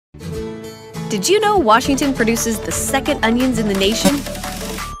Did you know Washington produces the second onions in the nation?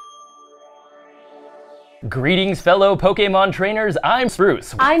 Greetings, fellow Pokemon trainers. I'm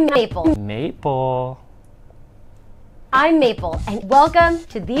Spruce. I'm Maple. Maple. I'm Maple, and welcome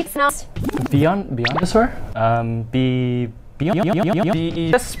to the Beyond Dinosaur?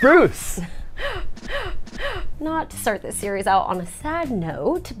 Spruce. Not to start this series out on a sad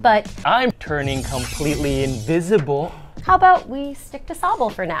note, but I'm turning completely invisible. how about we stick to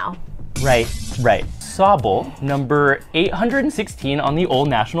Sobble for now? Right. Sobble, number 816 on the old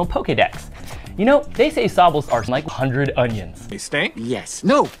National Pokédex. You know, they say Sobbles are like 100 onions. They stink? Yes.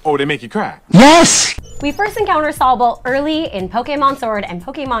 No. Oh, they make you cry? Yes! We first encounter Sobble early in Pokemon Sword and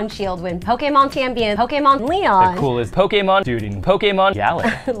Pokemon Shield when Pokemon Champion Pokemon Leon, The coolest Pokemon shooting Pokemon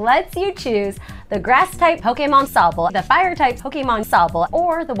Galar. lets you choose the Grass-type Pokemon Sobble, the Fire-type Pokemon Sobble,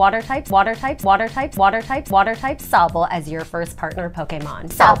 or the Water-type Sobble as your first partner Pokemon.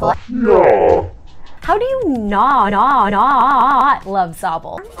 Sobble. No. How do you not love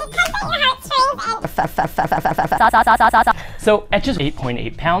Sobble? So at just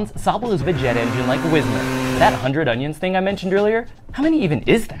 8.8 pounds, Sobble is a jet engine like Wizmer. That 100 onions thing I mentioned earlier, how many even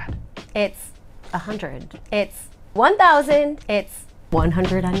is that? It's 100. It's 1,000. It's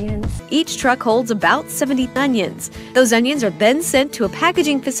 100 onions. Each truck holds about 70 onions. Those onions are then sent to a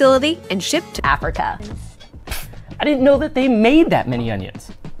packaging facility and shipped to Africa. I didn't know that they made that many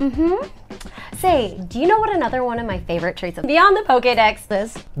onions. Say, do you know what another one of my favorite traits of Beyond the Pokédex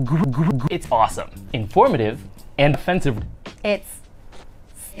is? It's awesome, informative, and offensive. It's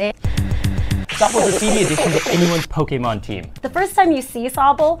Sobble is a speedy addition to anyone's Pokemon team. the first time you see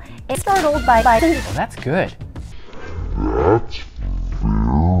Sobble, it's startled by Oh, that's good.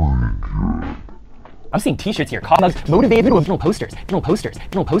 I'm seeing t-shirts here, comics, motivated, little posters.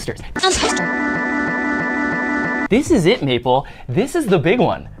 This is it, Maple. This is the big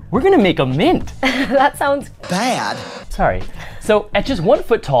one. We're gonna make a mint. that sounds Bad. Sorry. So at just 1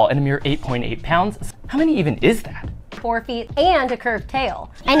 foot tall and a mere 8.8 pounds, how many even is that? 4 feet and a curved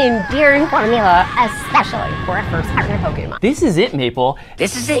tail. An endearing formula, especially for a first partner Pokemon. This is it, Maple.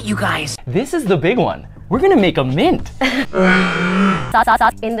 This is it, you guys. This is the big one. We're gonna make a mint.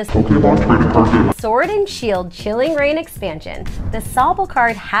 In the Sword and Shield Chilling Reign expansion, the Sobble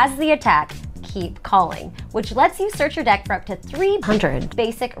card has the attack Keep Calling, which lets you search your deck for up to 300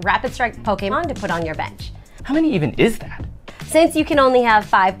 basic Rapid Strike Pokemon to put on your bench. How many even is that? Since you can only have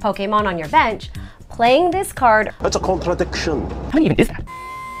 5 Pokemon on your bench, playing this card, That's a contradiction. How many even is that?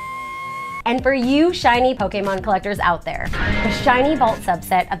 and for you shiny Pokemon collectors out there, the Shiny Vault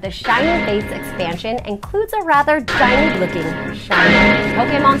subset of the Shiny Fates expansion includes a rather shiny-looking shiny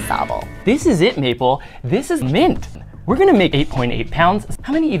Pokemon Sobble. This is it, Maple. This is mint. We're gonna make 8.8 pounds.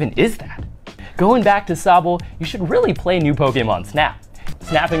 How many even is that? Going back to Sobble, you should really play new Pokemon Snap.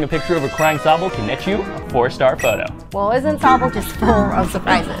 Snapping a picture of a crying Sobble can net you a 4-star photo. Well, isn't Sobble just full of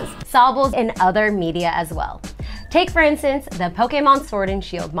surprises? Sobble's in other media as well. Take, for instance, the Pokemon Sword and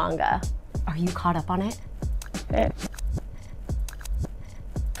Shield manga. Are you caught up on it?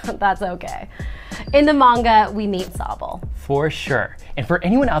 That's okay. In the manga, we meet Sobble. For sure. And for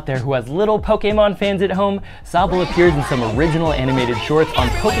anyone out there who has little Pokemon fans at home, Sobble appears in some original animated shorts on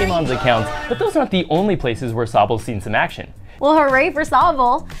Pokemon's accounts, but those aren't the only places where Sobble's seen some action. Well, hooray for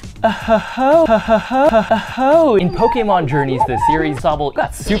Sobble. In Pokemon Journeys, the series, Sobble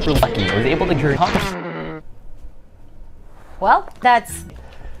got super lucky and was able to journey. Well, that's...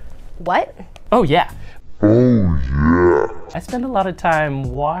 what? Oh yeah. I spend a lot of time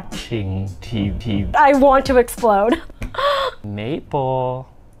watching TV. I want to explode. Maple.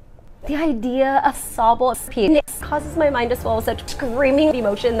 The idea of Sobble causes my mind to swell with such screaming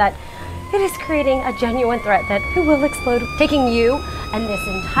emotion that it is creating a genuine threat that it will explode, taking you and this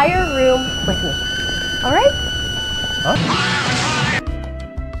entire room with me. All right? Huh?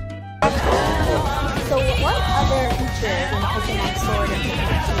 So what other features in Pokemon Sword and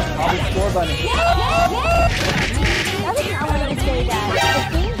Pokemon Shield? Probably score bunny.